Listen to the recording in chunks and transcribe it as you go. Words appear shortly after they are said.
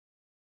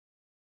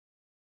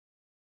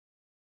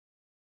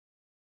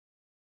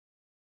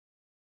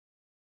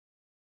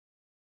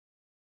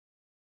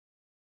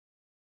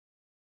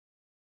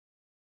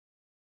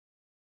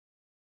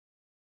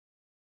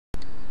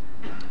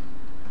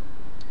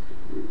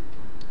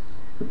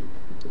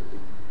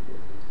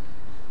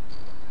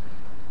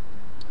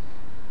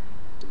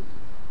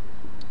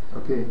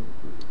Okay.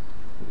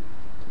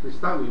 We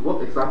start with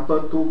work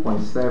example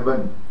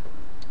 2.7,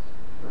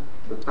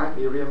 the time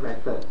area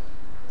method.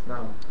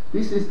 Now,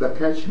 this is the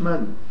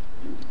catchment.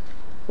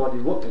 For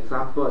the work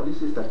example,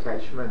 this is the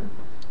catchment.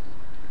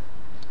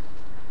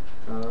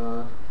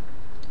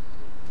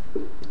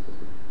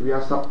 We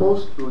are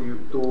supposed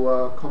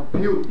to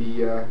compute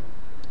the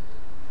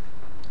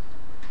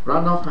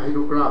runoff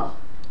hydrograph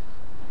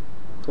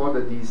for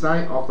the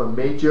design of a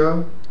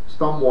major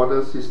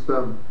stormwater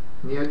system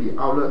near the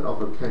outlet of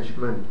a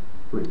catchment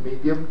with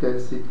medium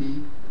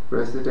density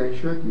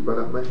residential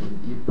development in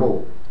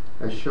Ipoh,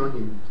 as shown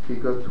in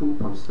figure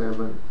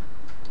 2.7.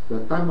 The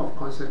time of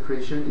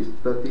concentration is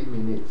 30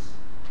 minutes.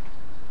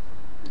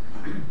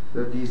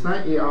 The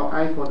design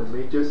ARI for the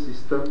major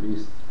system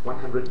is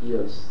 100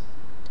 years.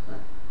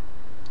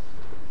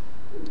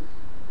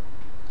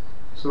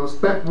 So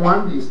step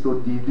 1 is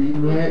to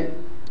delineate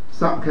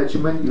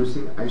subcatchment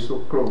using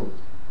isochrone.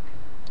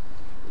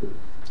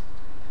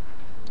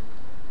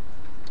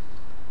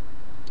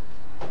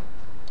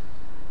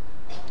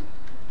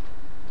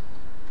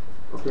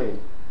 Okay,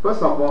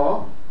 first of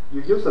all,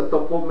 you use a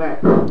topo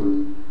map.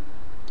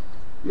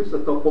 Use a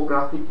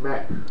topographic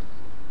map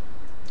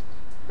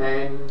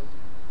and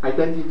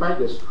identify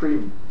the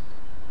stream.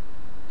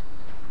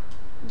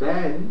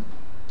 Then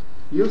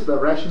use the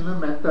rational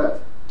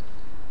method.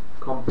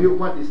 Compute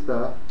what is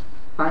the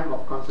time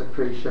of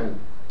concentration.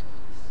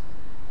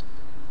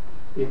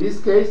 In this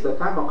case, the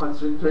time of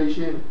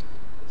concentration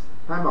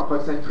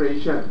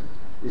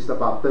is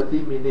about 30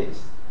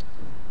 minutes.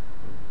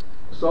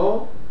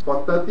 So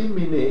for 30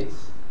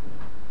 minutes,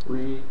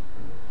 we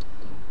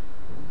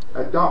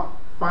adopt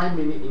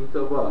 5-minute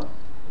interval.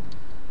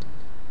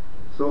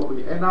 So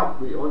we end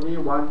up with only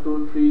 1,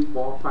 2, 3,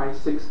 4, 5,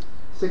 6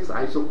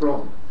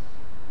 isochrone.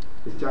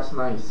 It's just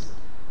nice.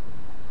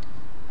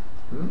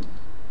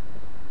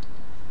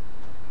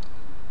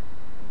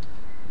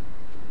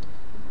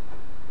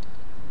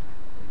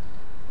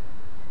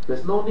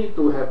 There's no need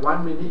to have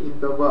 1-minute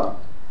interval.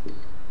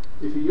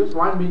 If you use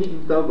 1-minute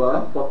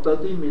interval for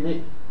 30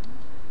 minutes,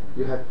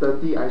 you have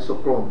 30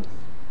 isochrone.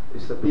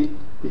 It's a bit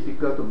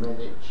difficult to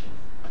manage.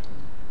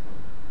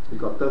 You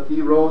got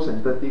 30 rows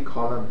and 30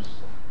 columns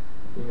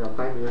in your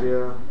time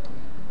area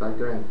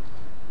diagram,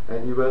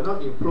 and you will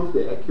not improve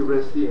the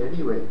accuracy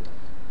anyway.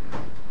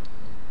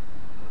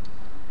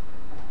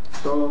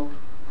 So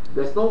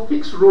there's no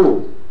fixed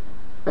rule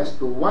as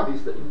to what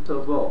is the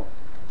interval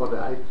for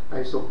the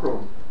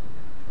isochrone.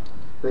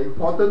 The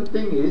important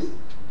thing is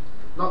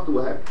not to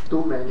have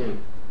too many.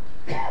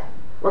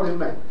 What do you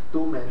mean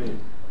too many?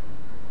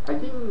 I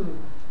think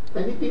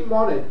anything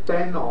more than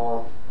 10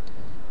 or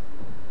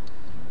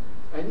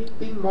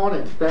anything more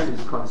than 10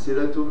 is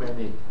considered too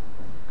many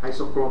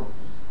isochrone.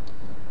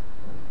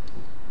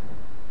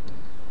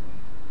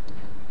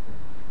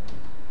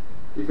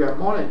 If you have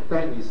more than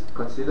 10, it's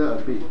considered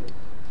a bit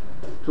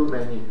too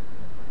many.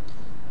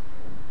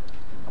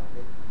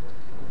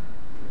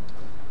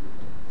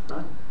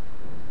 Huh?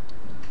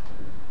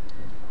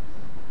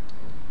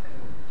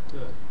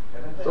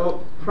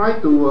 So try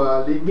to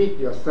limit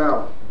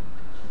yourself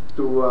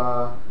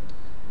to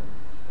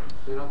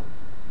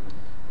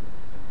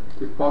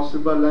if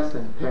possible less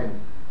than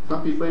 10.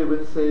 Some people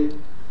even say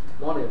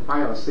more than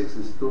 5 or 6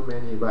 is too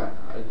many, but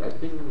I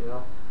think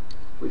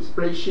with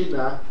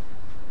spreadsheet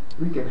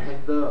we can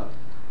handle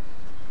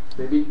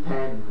maybe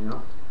 10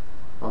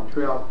 or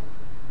 12,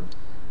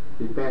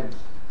 depends.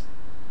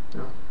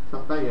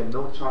 Sometimes you have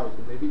no choice,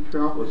 maybe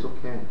 12 also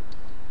can,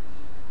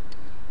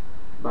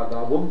 but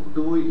I won't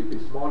do it if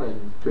it's more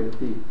than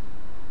 20.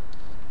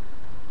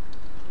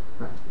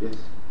 Yes,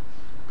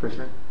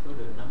 question? So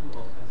the number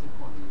of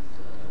isochrone is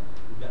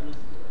regardless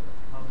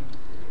how many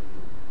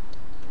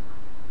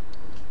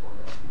for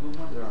the optimum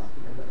one.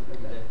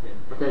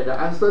 Yeah. Okay, the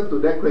answer to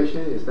that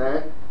question is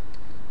that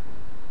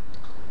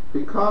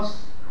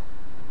because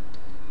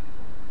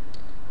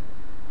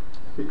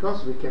we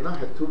cannot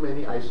have too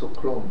many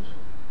isochrones,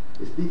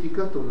 it's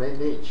difficult to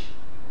manage.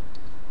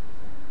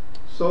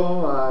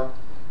 So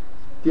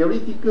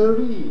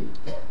theoretically,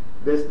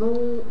 there's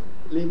no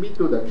limit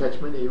to the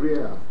catchment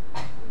area.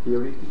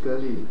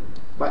 Theoretically,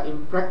 but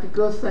in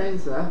practical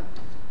sense,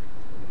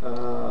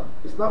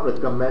 it's not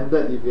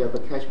recommended if you have a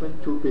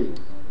catchment too big.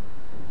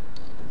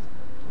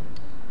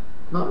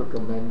 Not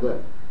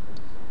recommended.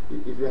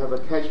 If you have a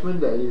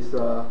catchment that is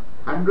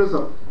hundreds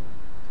of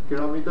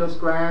kilometers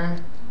square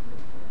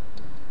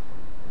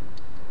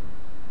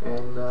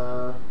and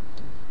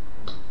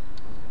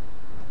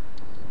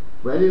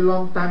very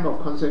long time of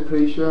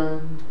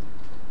concentration,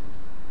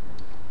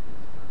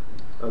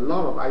 a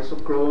lot of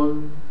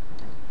isochrone,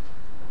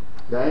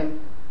 then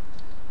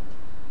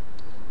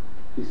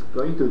it's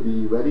going to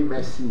be very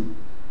messy.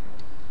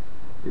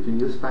 If you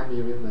use time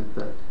area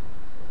method,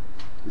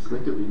 it's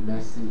going to be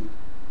messy.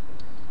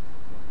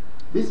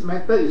 This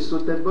method is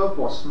suitable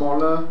for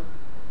smaller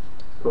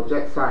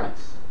project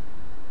sites,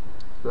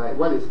 like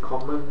what is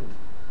common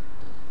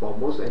for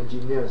most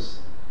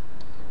engineers.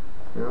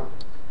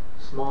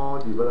 Small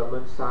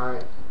development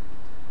site,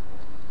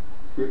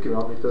 few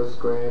kilometers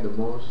square the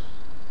most,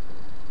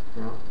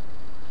 You know,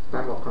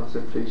 time of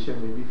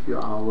concentration maybe few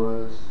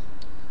hours.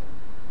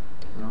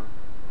 You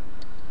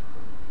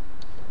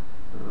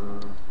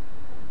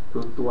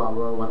know, 2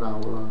 hour, 1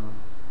 hour,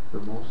 the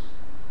most.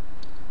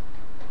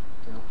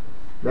 You know.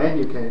 Then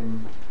you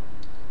can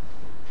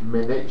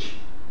manage.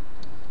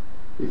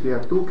 If you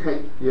have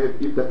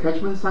if the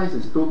catchment size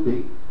is too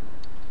big,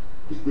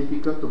 it's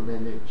difficult to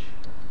manage.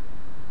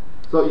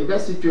 So in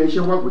that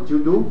situation, what would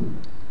you do?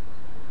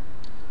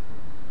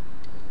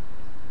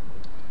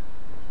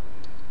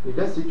 In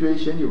that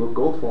situation, you will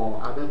go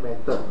for other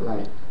method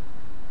like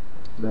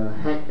the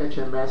hack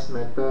HMS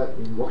method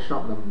in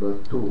workshop number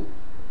 2.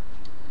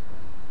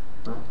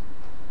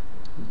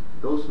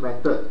 Those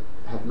methods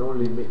have no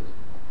limit,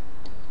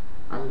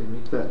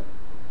 unlimited,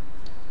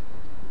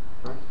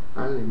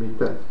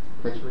 unlimited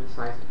catchment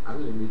size,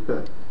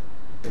 unlimited,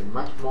 and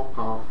much more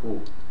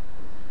powerful.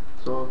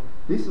 So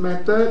this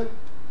method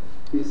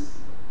is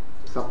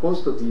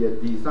supposed to be a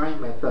design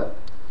method.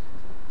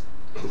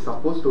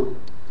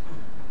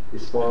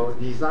 It's for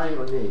design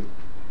only.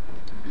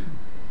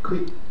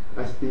 Quick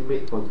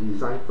estimate for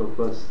design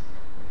purpose.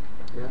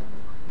 Yeah,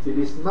 it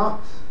is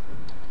not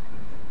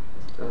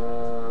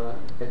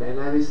an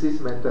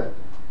analysis method.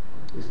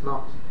 It's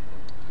not.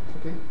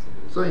 Okay.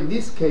 So in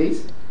this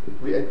case,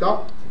 we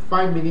adopt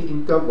 5-minute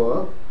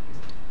interval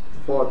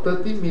for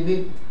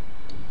 30-minute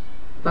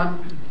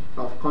time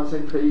of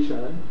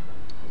concentration.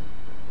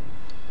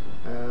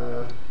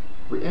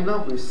 We end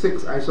up with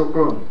 6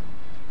 isochrone.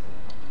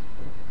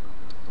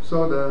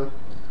 So the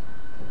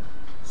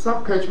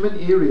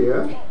subcatchment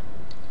area,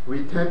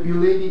 we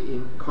tabulate it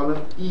in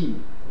column E,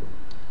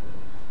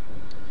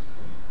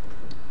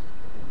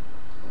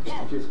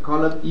 which is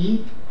column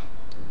E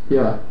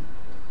here.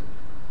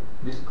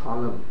 This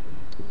column,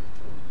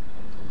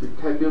 we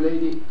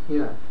tabulate it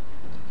here.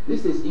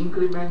 This is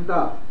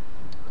incremental.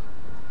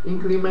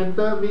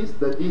 Incremental means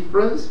the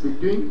difference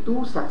between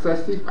 2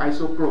 successive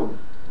isochrones.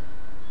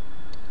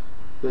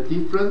 The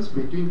difference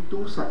between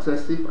 2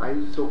 successive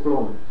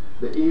isochrones.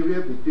 The area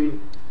between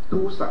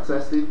 2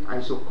 successive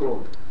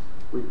isochrones.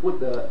 We put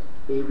the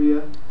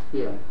area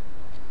here.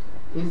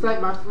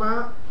 Inside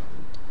MSMA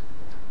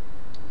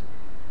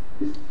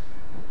is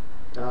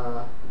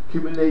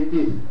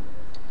cumulative.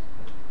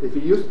 If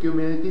you use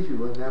cumulative, you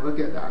will never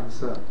get the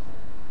answer.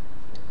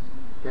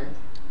 Okay?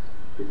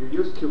 If you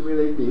use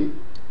cumulative,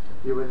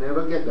 you will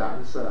never get the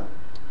answer.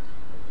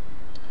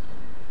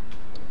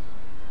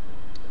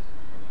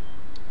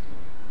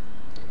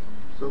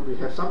 So we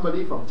have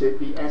somebody from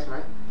JPS,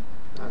 right?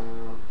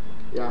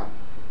 Yeah.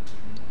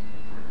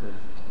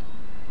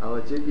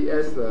 Our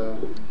JPS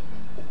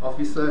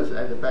officer is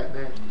at the back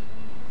there.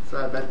 So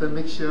I better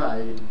make sure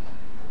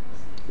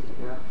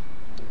yeah.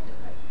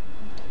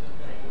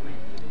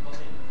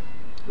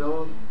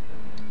 No,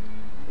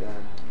 yeah.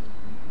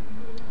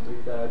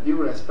 With due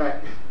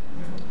respect,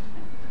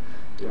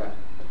 yeah.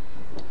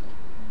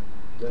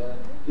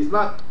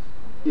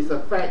 It's a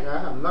fact.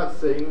 I'm not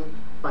saying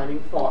finding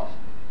fault.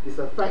 It's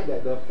a fact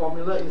that the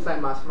formula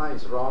inside MSMA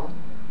is wrong.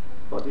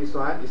 For this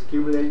one, it's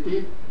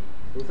cumulative.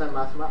 Inside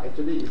MSMA,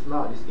 actually, it's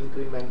not. It's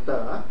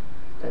incremental.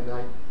 And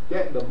I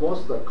get the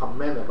most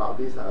comment about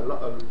this. A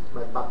lot of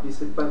my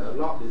participants,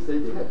 they say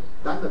they have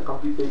done the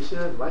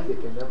computation. Why they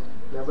can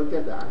never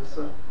get the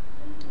answer?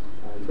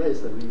 That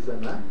is the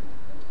reason.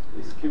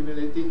 It's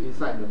cumulative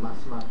inside the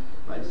MSMA,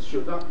 but it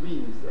should not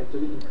be. It's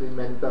actually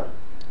incremental.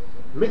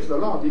 It makes a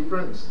lot of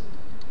difference.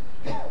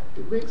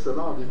 It makes a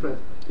lot of difference.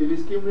 If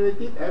it's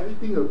cumulative,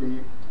 everything will be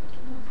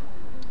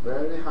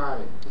very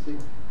high. You see,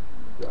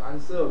 the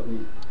answer will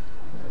be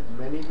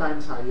many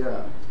times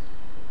higher.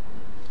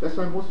 That's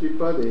why most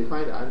people, they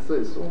find the answer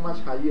is so much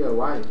higher.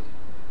 Why?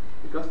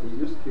 Because they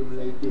use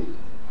cumulative.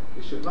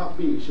 It should not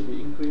be. It should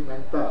be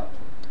incremental.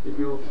 If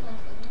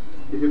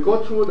you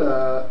go through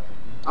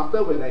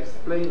after when I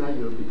explain,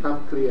 you will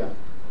become clear.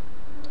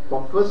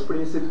 From first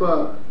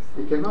principle,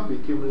 it cannot be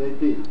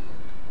cumulative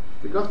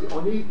because it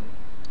only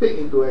take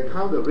into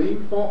account the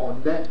rainfall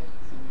on that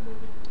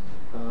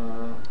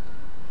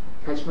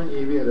catchment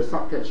area, the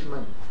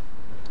sub-catchment.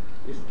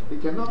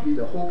 It cannot be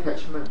the whole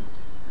catchment.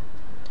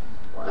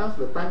 Or else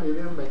the time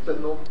area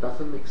method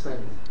doesn't make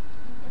sense.